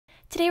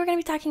Today we're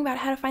going to be talking about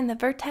how to find the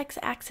vertex,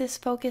 axis,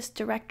 focus,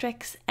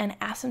 directrix, and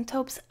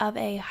asymptotes of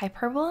a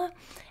hyperbola,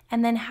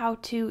 and then how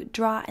to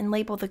draw and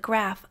label the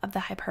graph of the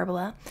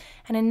hyperbola.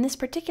 And in this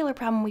particular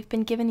problem, we've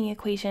been given the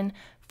equation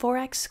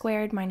 4x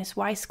squared minus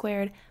y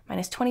squared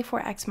minus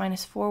 24x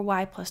minus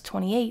 4y plus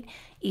 28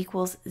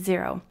 equals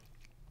 0.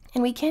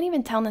 And we can't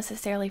even tell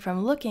necessarily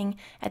from looking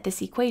at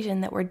this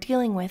equation that we're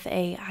dealing with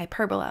a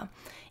hyperbola.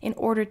 In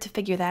order to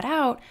figure that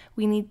out,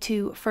 we need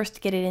to first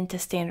get it into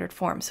standard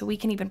form. So we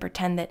can even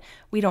pretend that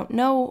we don't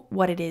know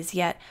what it is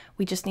yet.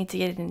 We just need to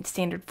get it in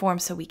standard form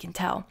so we can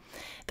tell.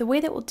 The way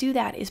that we'll do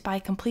that is by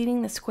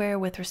completing the square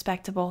with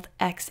respect to both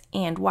x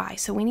and y.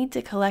 So we need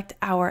to collect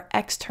our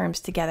x terms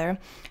together.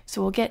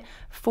 So we'll get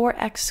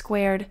 4x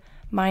squared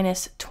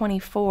minus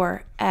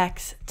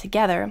 24x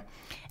together,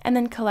 and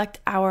then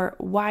collect our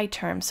y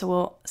term. So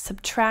we'll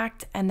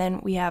subtract, and then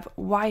we have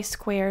y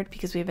squared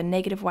because we have a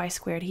negative y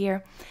squared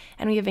here,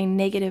 and we have a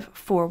negative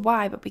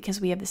 4y, but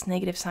because we have this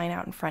negative sign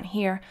out in front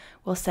here,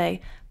 we'll say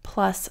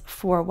plus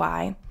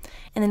 4y.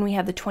 And then we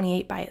have the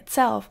 28 by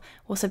itself.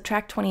 We'll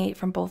subtract 28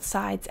 from both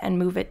sides and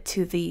move it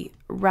to the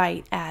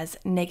right as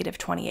negative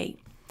 28.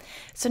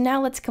 So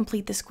now let's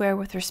complete the square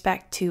with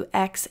respect to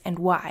x and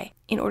y.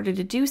 In order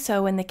to do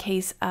so, in the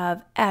case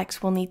of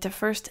x, we'll need to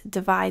first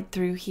divide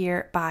through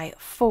here by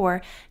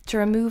 4 to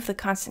remove the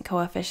constant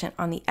coefficient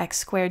on the x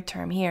squared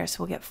term here.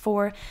 So we'll get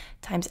 4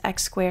 times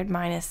x squared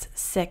minus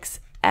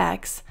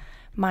 6x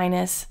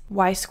minus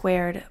y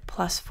squared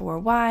plus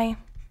 4y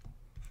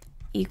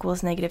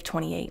equals negative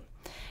 28.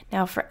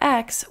 Now for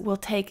x, we'll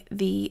take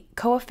the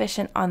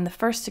coefficient on the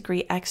first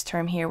degree x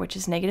term here, which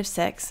is negative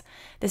 6.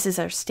 This is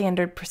our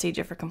standard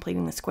procedure for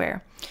completing the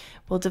square.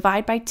 We'll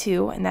divide by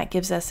 2, and that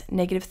gives us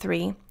negative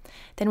 3.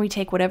 Then we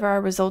take whatever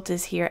our result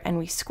is here and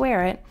we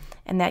square it,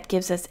 and that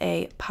gives us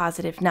a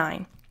positive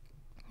 9.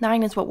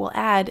 9 is what we'll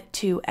add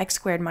to x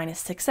squared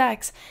minus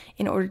 6x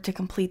in order to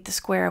complete the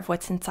square of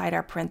what's inside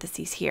our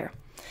parentheses here.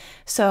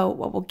 So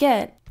what we'll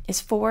get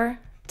is 4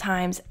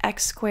 times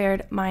x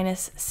squared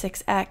minus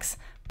 6x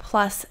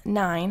plus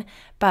 9,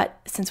 but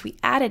since we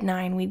added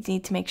 9, we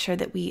need to make sure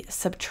that we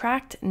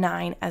subtract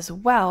 9 as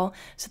well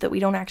so that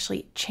we don't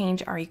actually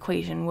change our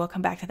equation. We'll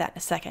come back to that in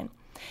a second.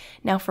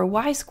 Now for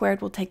y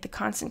squared, we'll take the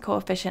constant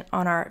coefficient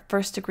on our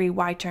first degree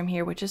y term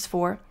here, which is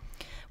 4.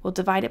 We'll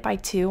divide it by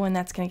 2, and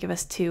that's going to give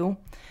us 2.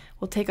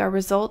 We'll take our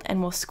result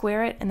and we'll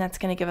square it, and that's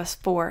going to give us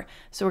 4.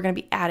 So we're going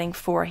to be adding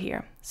 4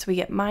 here. So we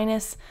get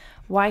minus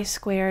y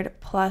squared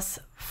plus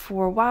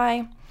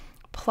 4y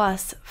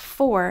plus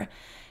 4.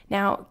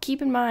 Now,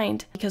 keep in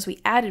mind, because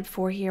we added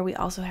 4 here, we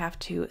also have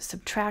to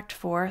subtract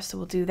 4, so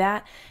we'll do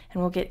that,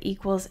 and we'll get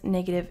equals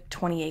negative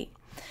 28.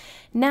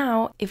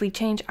 Now, if we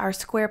change our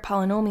square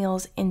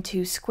polynomials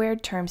into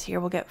squared terms here,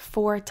 we'll get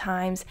 4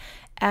 times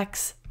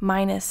x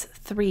minus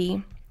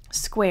 3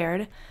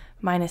 squared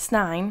minus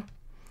 9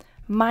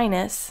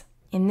 minus,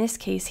 in this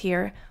case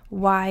here,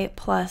 y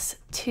plus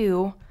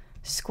 2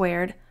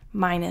 squared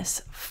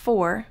minus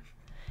 4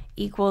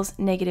 equals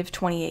negative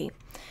 28.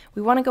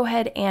 We want to go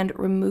ahead and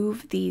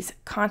remove these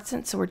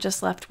constants, so we're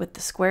just left with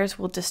the squares.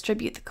 We'll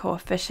distribute the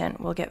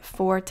coefficient. We'll get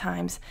 4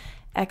 times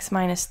x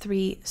minus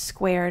 3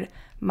 squared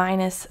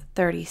minus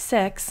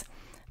 36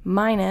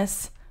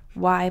 minus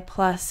y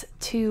plus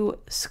 2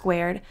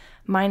 squared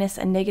minus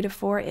a negative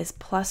 4 is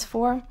plus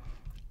 4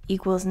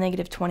 equals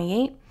negative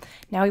 28.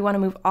 Now we want to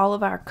move all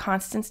of our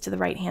constants to the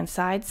right-hand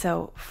side,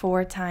 so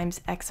 4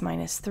 times x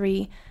minus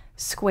 3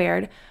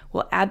 squared.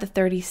 We'll add the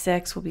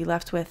 36, we'll be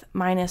left with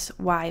minus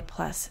y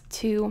plus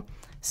 2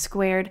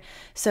 squared.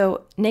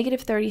 So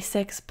negative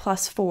 36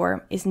 plus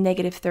 4 is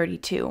negative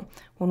 32.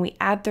 When we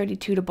add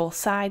 32 to both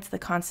sides, the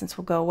constants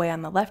will go away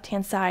on the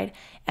left-hand side,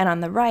 and on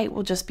the right,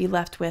 we'll just be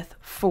left with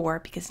 4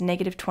 because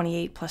negative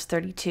 28 plus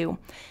 32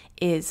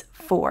 is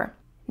 4.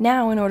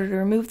 Now, in order to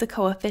remove the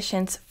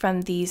coefficients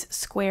from these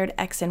squared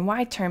x and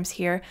y terms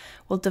here,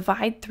 we'll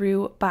divide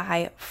through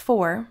by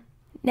 4.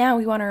 Now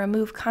we want to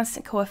remove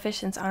constant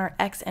coefficients on our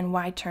x and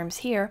y terms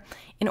here.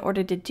 In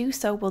order to do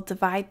so, we'll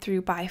divide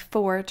through by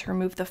 4 to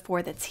remove the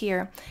 4 that's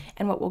here.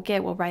 And what we'll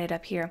get, we'll write it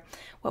up here.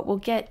 What we'll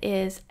get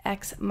is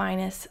x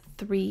minus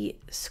 3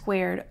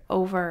 squared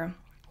over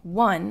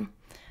 1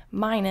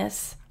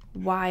 minus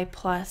y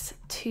plus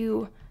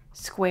 2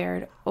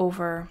 squared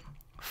over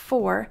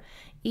 4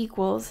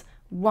 equals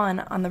 1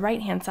 on the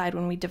right-hand side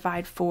when we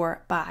divide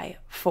 4 by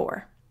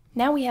 4.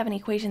 Now we have an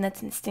equation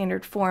that's in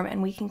standard form,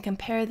 and we can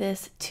compare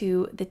this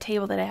to the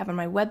table that I have on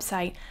my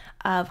website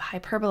of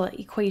hyperbola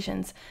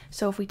equations.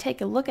 So if we take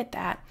a look at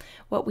that,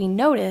 what we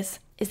notice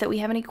is that we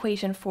have an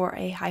equation for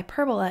a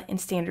hyperbola in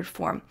standard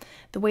form.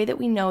 The way that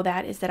we know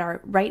that is that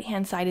our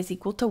right-hand side is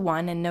equal to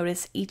 1, and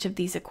notice each of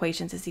these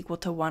equations is equal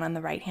to 1 on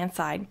the right-hand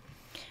side.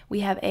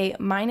 We have a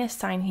minus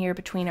sign here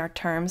between our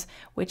terms,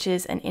 which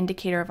is an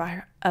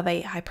indicator of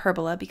a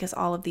hyperbola because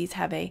all of these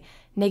have a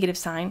negative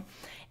sign.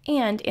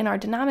 And in our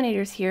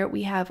denominators here,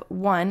 we have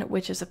 1,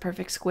 which is a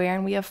perfect square,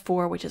 and we have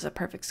 4, which is a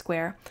perfect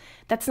square.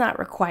 That's not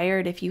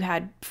required. If you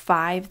had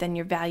 5, then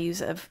your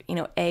values of,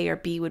 a or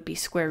b would be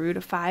square root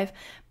of 5,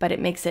 but it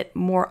makes it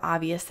more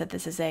obvious that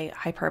this is a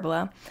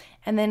hyperbola.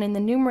 And then in the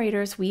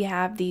numerators, we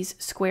have these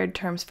squared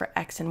terms for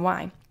x and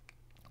y.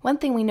 One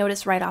thing we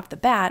notice right off the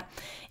bat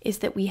is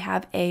that we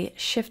have a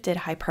shifted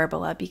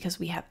hyperbola because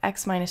we have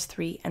x minus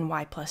 3 and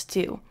y plus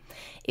 2.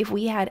 If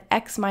we had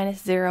x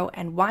minus 0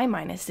 and y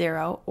minus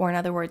 0, or in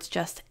other words,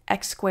 just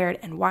x squared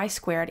and y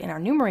squared in our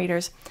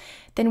numerators,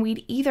 then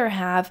we'd either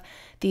have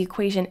the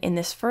equation in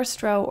this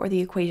first row or the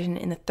equation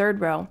in the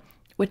third row,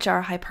 which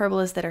are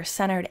hyperbolas that are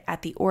centered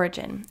at the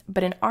origin.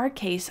 But in our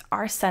case,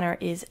 our center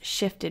is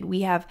shifted.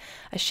 We have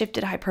a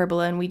shifted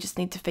hyperbola, and we just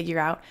need to figure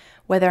out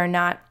whether or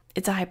not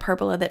it's a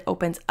hyperbola that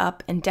opens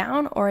up and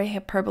down or a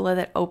hyperbola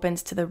that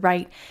opens to the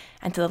right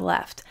and to the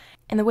left.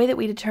 And the way that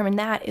we determine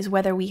that is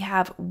whether we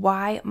have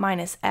y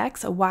minus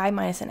x, a y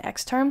minus an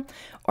x term,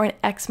 or an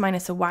x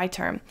minus a y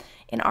term.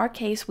 In our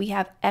case, we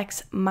have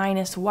x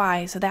minus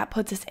y, so that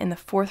puts us in the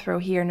fourth row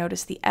here.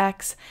 Notice the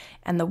x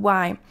and the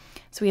y.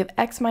 So we have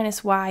x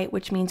minus y,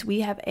 which means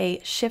we have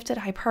a shifted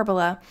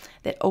hyperbola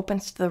that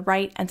opens to the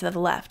right and to the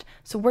left.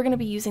 So we're going to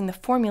be using the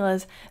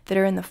formulas that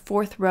are in the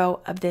fourth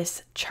row of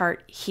this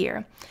chart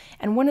here.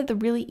 And one of the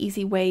really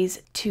easy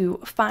ways to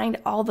find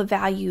all the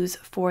values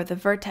for the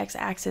vertex,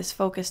 axis,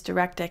 focus,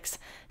 directrix,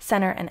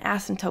 center, and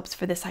asymptotes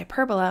for this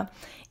hyperbola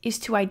is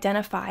to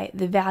identify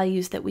the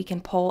values that we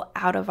can pull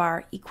out of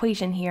our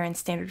equation here in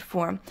standard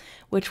form,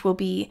 which will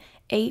be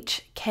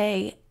h,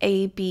 k,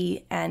 a,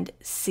 b, and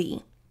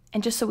c.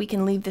 And just so we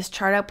can leave this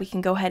chart up, we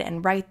can go ahead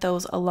and write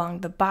those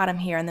along the bottom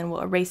here, and then we'll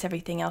erase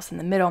everything else in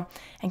the middle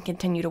and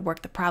continue to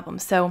work the problem.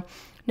 So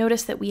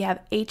notice that we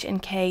have h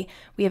and k,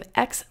 we have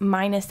x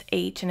minus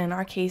h, and in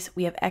our case,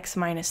 we have x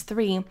minus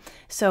 3.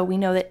 So we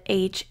know that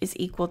h is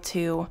equal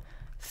to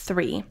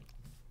 3.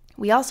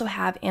 We also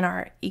have in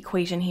our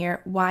equation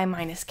here y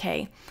minus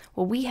k.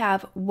 Well, we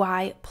have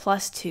y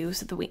plus 2,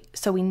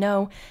 so we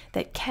know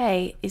that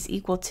k is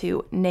equal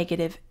to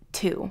negative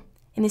 2.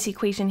 In this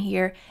equation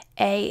here,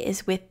 a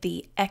is with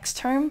the x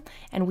term,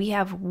 and we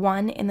have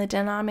 1 in the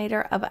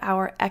denominator of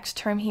our x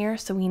term here,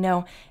 so we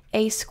know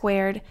a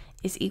squared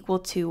is equal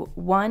to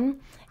 1.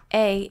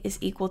 A is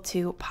equal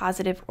to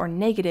positive or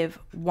negative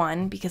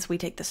 1 because we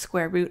take the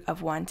square root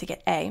of 1 to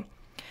get a.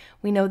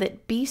 We know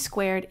that b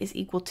squared is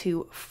equal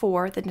to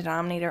 4, the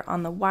denominator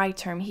on the y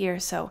term here,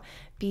 so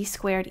b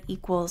squared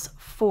equals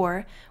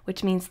 4,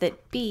 which means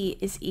that b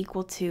is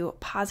equal to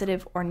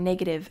positive or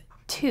negative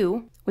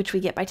 2, which we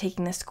get by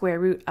taking the square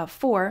root of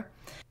 4.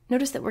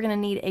 Notice that we're going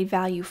to need a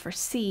value for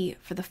c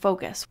for the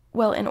focus.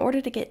 Well, in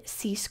order to get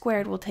c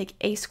squared, we'll take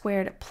a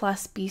squared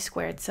plus b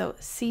squared. So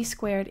c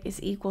squared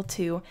is equal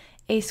to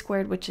a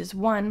squared, which is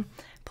 1,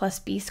 plus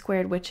b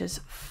squared, which is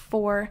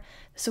 4.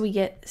 So we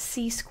get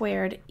c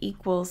squared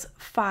equals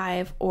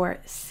 5, or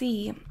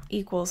c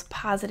equals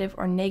positive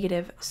or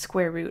negative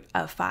square root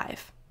of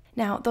 5.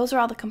 Now, those are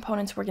all the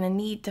components we're going to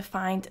need to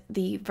find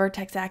the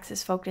vertex,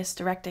 axis, focus,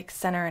 directrix,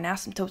 center, and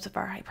asymptotes of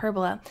our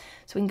hyperbola.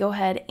 So we can go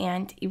ahead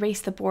and erase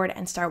the board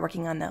and start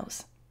working on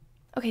those.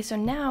 Okay, so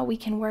now we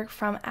can work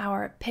from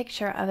our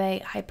picture of a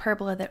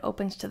hyperbola that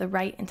opens to the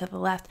right and to the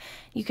left.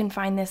 You can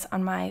find this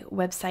on my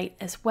website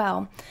as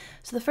well.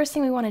 So the first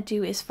thing we want to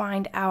do is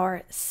find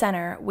our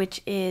center,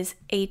 which is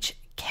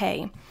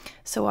HK.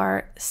 So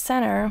our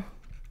center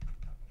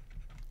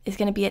is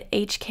going to be at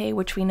HK,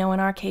 which we know in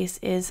our case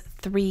is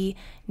 3,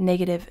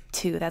 negative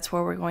 2. That's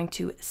where we're going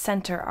to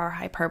center our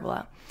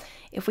hyperbola.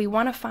 If we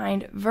want to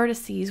find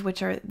vertices,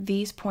 which are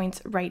these points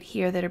right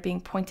here that are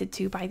being pointed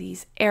to by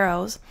these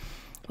arrows,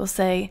 we'll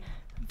say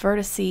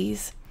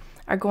vertices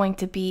are going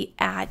to be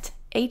at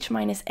h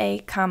minus a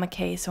comma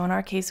k. So in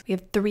our case, we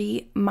have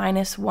 3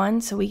 minus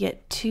 1, so we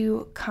get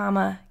 2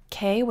 comma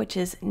k, which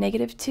is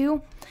negative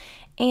 2,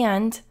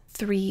 and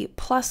 3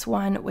 plus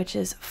 1, which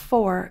is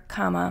 4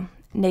 comma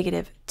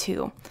negative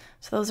 2.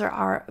 So those are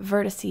our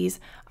vertices.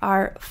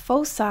 Our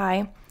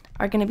foci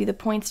are going to be the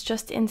points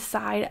just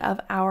inside of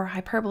our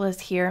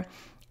hyperbolas here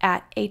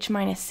at h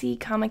minus c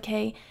comma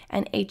k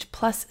and h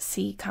plus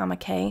c comma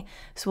k.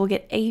 So we'll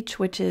get h,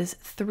 which is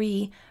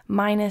 3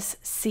 minus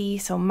c,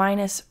 so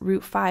minus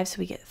root 5. So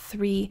we get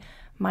 3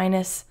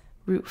 minus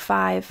root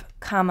 5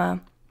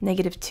 comma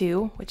negative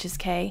 2, which is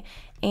k,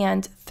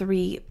 and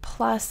 3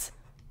 plus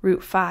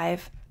root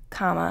 5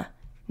 comma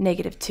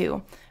negative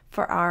 2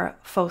 for our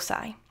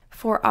foci.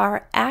 For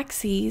our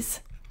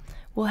axes,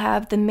 we'll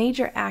have the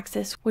major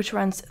axis, which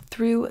runs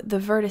through the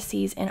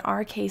vertices, in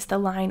our case the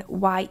line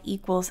y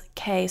equals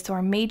k. So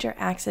our major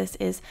axis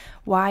is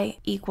y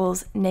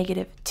equals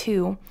negative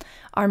 2.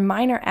 Our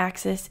minor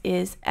axis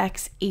is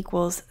x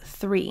equals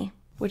 3,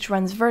 which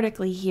runs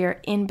vertically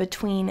here in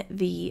between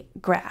the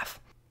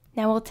graph.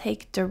 Now we'll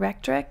take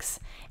directrix,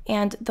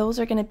 and those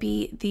are going to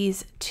be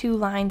these two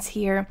lines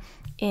here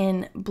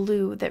in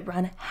blue that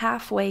run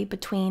halfway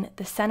between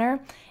the center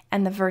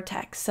and the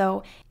vertex.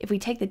 So if we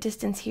take the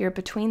distance here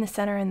between the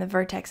center and the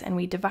vertex and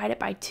we divide it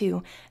by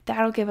 2,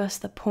 that'll give us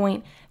the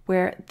point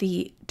where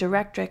the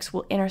directrix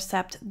will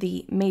intercept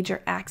the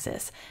major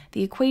axis.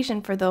 The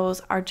equation for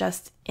those are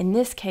just, in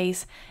this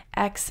case,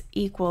 x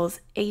equals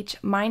h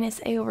minus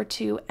a over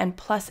 2 and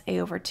plus a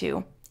over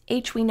 2.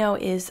 H we know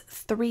is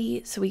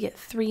 3, so we get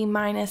 3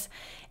 minus.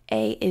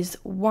 A is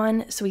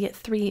 1, so we get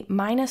 3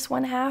 minus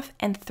 1/2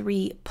 and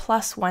 3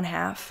 plus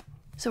 1/2.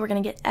 So we're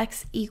going to get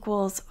x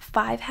equals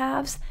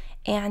 5/2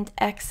 and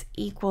x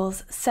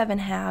equals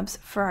 7/2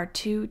 for our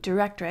two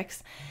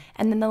directrix.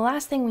 And then the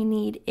last thing we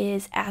need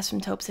is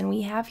asymptotes, and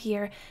we have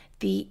here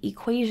the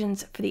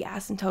equations for the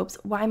asymptotes.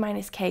 Y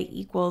minus k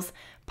equals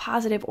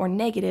positive or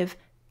negative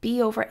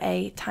b over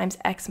a times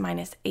x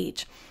minus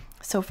h.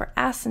 So for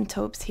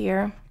asymptotes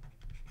here,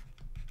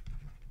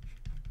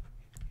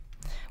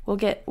 we'll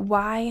get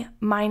y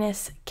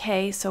minus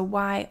k, so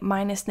y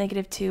minus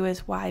 -2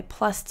 is y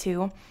plus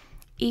 2,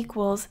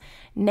 equals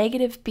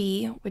negative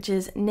b, which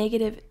is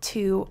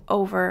 -2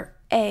 over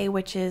a,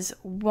 which is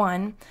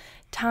 1,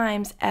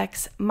 times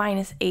x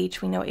minus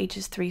h. We know h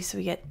is 3, so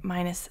we get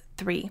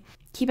 -3.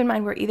 Keep in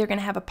mind we're either going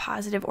to have a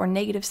positive or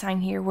negative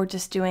sign here. We're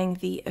just doing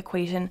the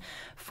equation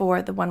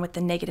for the one with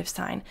the negative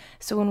sign.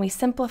 So when we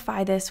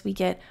simplify this, we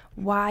get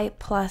y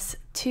plus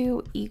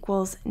 2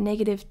 equals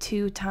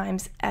 -2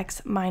 times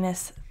x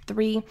minus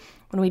 3.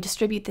 When we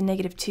distribute the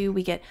 -2,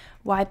 we get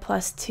y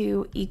plus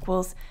 2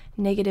 equals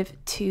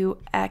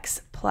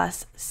 -2x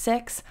plus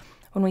 6.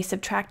 When we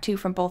subtract 2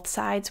 from both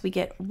sides, we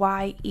get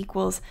y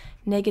equals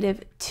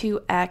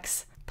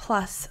 -2x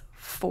plus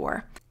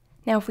 4.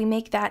 Now, if we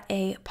make that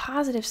a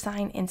positive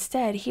sign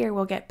instead, here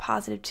we'll get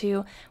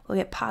 +2, we'll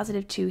get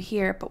 +2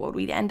 here, but what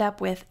we'd end up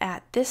with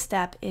at this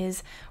step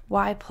is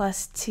y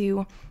plus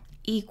 2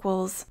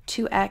 equals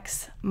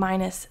 2x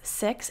minus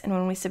 6, and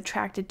when we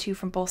subtracted 2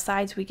 from both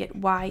sides, we get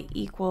y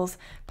equals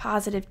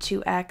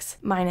 +2x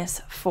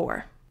minus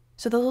 4.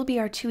 So those will be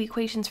our two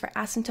equations for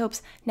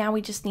asymptotes. Now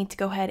we just need to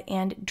go ahead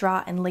and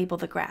draw and label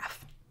the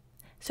graph.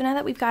 So now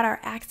that we've got our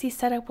axes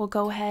set up, we'll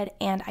go ahead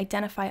and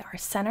identify our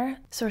center.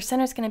 So our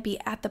center is going to be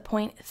at the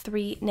point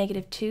 3,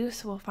 -2,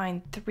 so we'll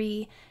find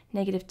 3,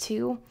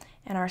 -2,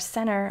 and our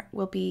center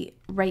will be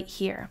right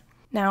here.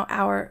 Now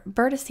our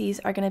vertices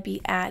are going to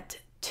be at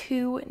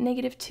 2,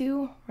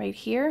 -2 right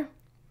here,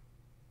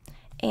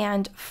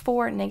 and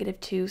 4,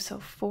 -2, so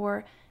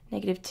 4,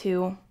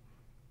 -2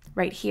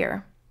 right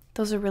here.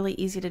 Those are really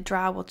easy to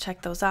draw. We'll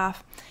check those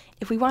off.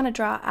 If we want to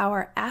draw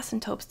our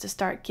asymptotes to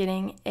start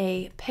getting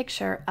a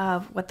picture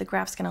of what the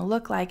graph's going to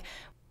look like,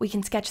 we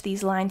can sketch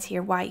these lines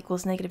here, y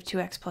equals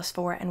 -2x plus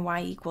 4 and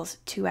y equals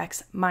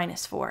 2x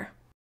minus 4.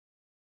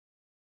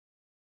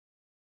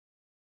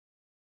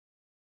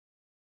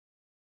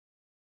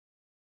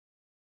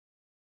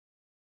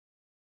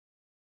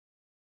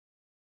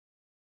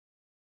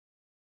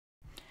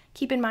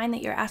 Keep in mind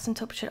that your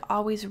asymptote should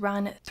always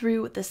run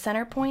through the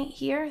center point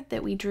here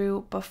that we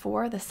drew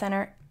before, the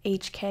center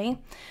HK.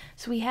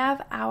 So we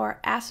have our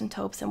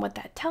asymptotes, and what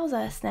that tells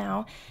us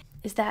now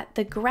is that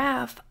the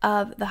graph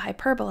of the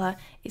hyperbola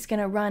is going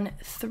to run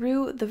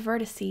through the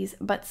vertices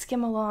but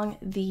skim along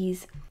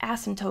these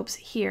asymptotes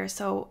here.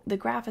 So the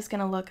graph is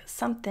going to look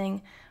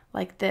something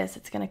like this.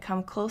 It's going to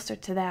come closer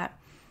to that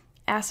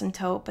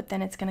asymptote, but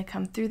then it's going to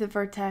come through the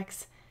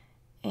vertex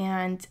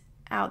and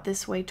out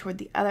this way toward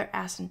the other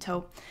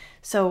asymptote.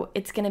 So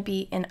it's going to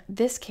be, in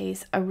this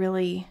case, a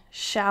really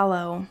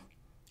shallow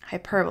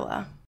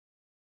hyperbola.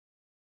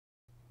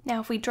 Now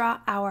if we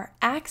draw our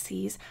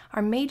axes,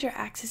 our major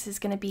axis is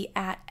going to be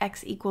at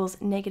x equals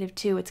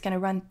 -2. It's going to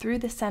run through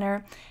the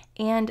center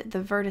and the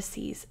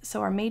vertices.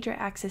 So our major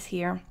axis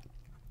here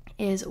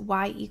is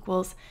y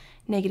equals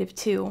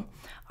 -2.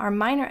 Our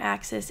minor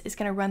axis is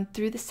going to run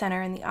through the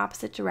center in the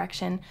opposite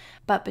direction,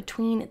 but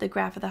between the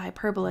graph of the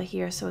hyperbola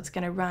here, so it's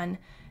going to run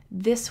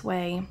this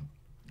way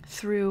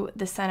through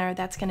the center.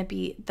 That's going to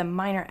be the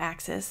minor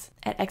axis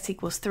at x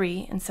equals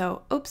 3. And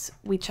so, oops,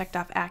 we checked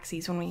off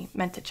axes when we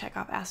meant to check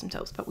off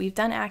asymptotes. But we've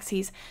done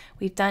axes,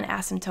 we've done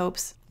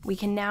asymptotes. We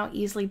can now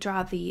easily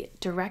draw the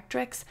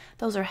directrix.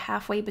 Those are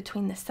halfway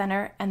between the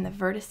center and the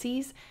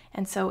vertices.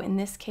 And so in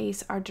this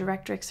case, our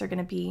directrix are going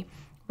to be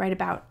right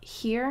about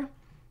here,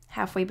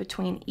 halfway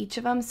between each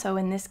of them. So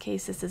in this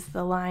case, this is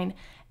the line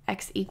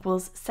x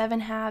equals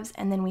 7/2,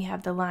 and then we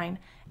have the line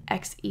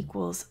x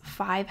equals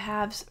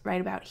 5/2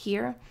 right about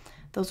here.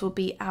 Those will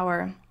be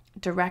our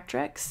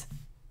directrix.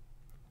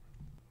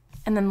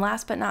 And then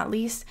last but not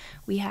least,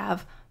 we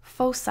have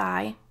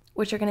foci,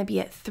 which are going to be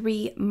at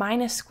 3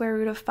 minus square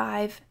root of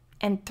 5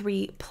 and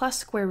 3 plus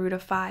square root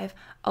of 5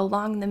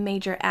 along the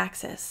major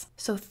axis.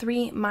 So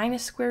 3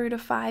 minus square root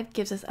of 5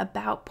 gives us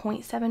about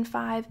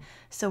 0.75,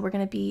 so we're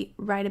going to be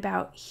right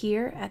about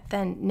here at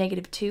then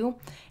 -2,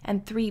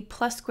 and 3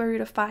 plus square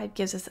root of 5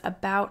 gives us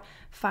about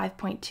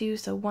 5.2,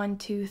 so 1,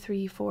 2,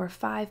 3, 4,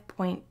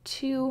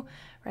 5.2,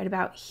 right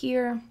about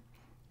here,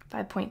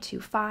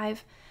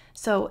 5.25.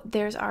 So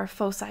there's our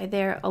foci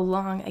there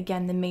along,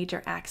 again, the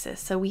major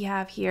axis. So we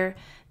have here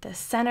the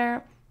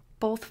center,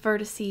 both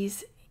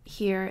vertices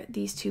here,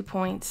 these 2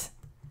 points,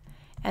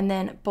 And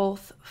then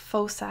both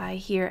foci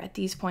here at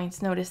these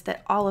points, notice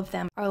that all of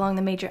them are along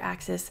the major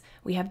axis.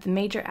 We have the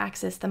major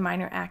axis, the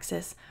minor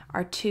axis,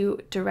 our two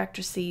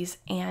directrices,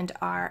 and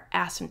our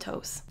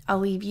asymptotes. I'll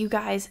leave you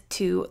guys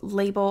to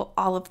label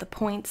all of the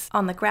points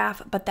on the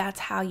graph, but that's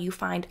how you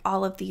find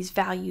all of these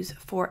values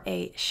for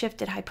a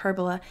shifted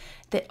hyperbola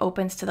that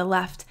opens to the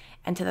left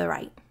and to the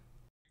right.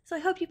 So I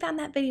hope you found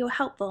that video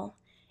helpful.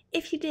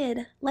 If you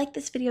did, like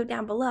this video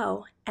down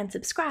below and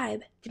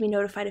subscribe to be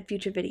notified of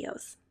future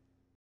videos.